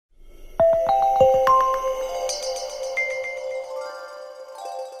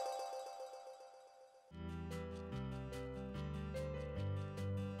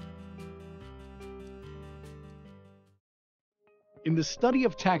In the study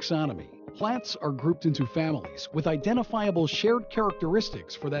of taxonomy, plants are grouped into families with identifiable shared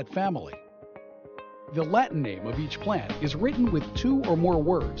characteristics for that family. The Latin name of each plant is written with 2 or more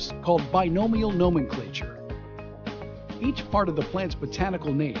words, called binomial nomenclature. Each part of the plant's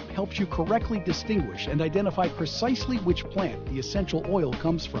botanical name helps you correctly distinguish and identify precisely which plant the essential oil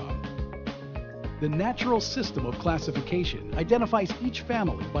comes from. The natural system of classification identifies each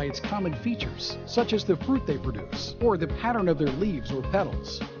family by its common features, such as the fruit they produce or the pattern of their leaves or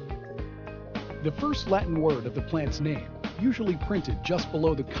petals. The first Latin word of the plant's name, usually printed just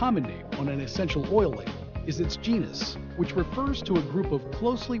below the common name on an essential oil label, is its genus, which refers to a group of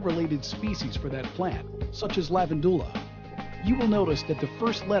closely related species for that plant, such as Lavandula. You will notice that the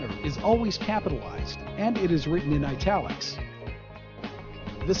first letter is always capitalized, and it is written in italics.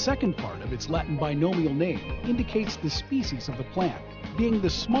 The second part of its Latin binomial name indicates the species of the plant, being the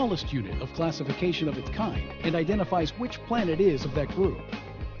smallest unit of classification of its kind, and identifies which plant it is of that group.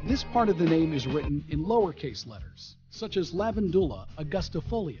 This part of the name is written in lowercase letters, such as Lavandula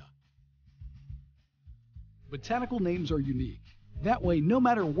augustifolia. Botanical names are unique. That way, no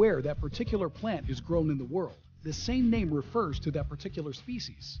matter where that particular plant is grown in the world, the same name refers to that particular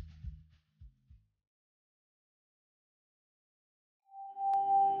species.